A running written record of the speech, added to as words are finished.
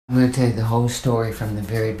I'm going to tell you the whole story from the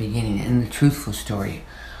very beginning, and the truthful story.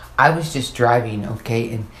 I was just driving,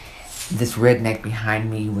 okay, and this redneck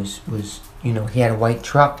behind me was he had a white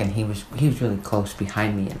truck, and he was really close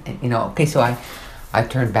behind me, and okay, so I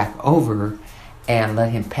turned back over and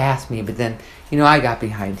let him pass me, but then, I got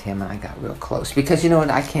behind him and I got real close because,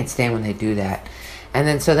 I can't stand when they do that. And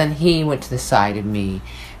then, so then he went to the side of me,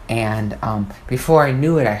 and before I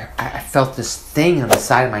knew it, I felt this thing on the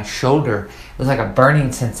side of my shoulder. It was like a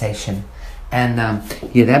burning sensation. And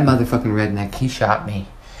yeah, that motherfucking redneck, he shot me.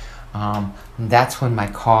 That's when my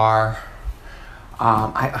car,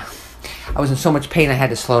 I was in so much pain I had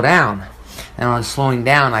to slow down. And when I was slowing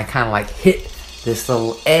down, I kind of like hit this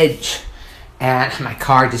little edge, and my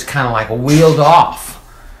car just kind of like wheeled off.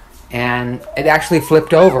 And it actually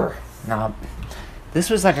flipped over. Now, this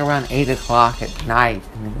was like around 8 o'clock at night,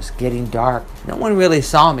 and it was getting dark. No one really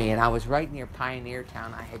saw me, and I was right near Pioneer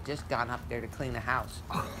Town. I had just gone up there to clean the house.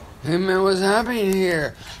 Hey man, what's happening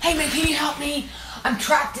here? Hey man, can you help me? I'm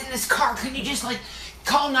trapped in this car. Can you just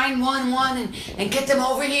call 911 and get them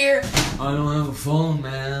over here? I don't have a phone,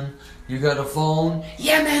 man. You got a phone?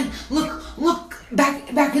 Yeah, man. Look,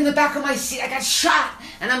 back in the back of my seat. I got shot,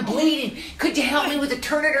 and I'm bleeding. Could you help me with a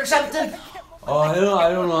tourniquet or something? Oh, I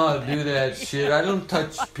don't know how to do that shit. I don't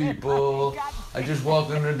touch people. I just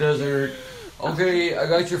walk in the desert. Okay, I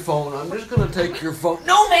got your phone. I'm just gonna take your phone.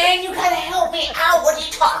 No, man, you gotta help me out. What are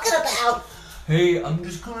you talking about? Hey, I'm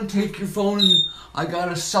just gonna take your phone and I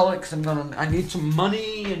gotta sell it because I need some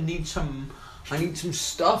money. I need some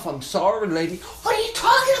stuff. I'm sorry, lady. What are you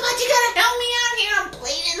talking about? You gotta help me out here. I'm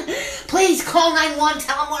bleeding. Please call 911.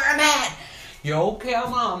 Tell them where I'm at. Yeah, okay,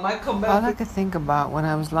 I might come back. All I could think about when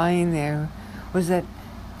I was lying there was that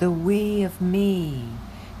the we of me.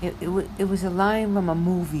 It was a line from a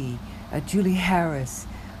movie, Julie Harris.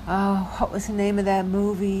 Oh, what was the name of that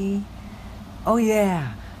movie? Oh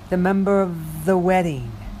yeah, The Member of the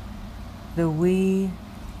Wedding. The we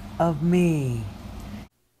of me.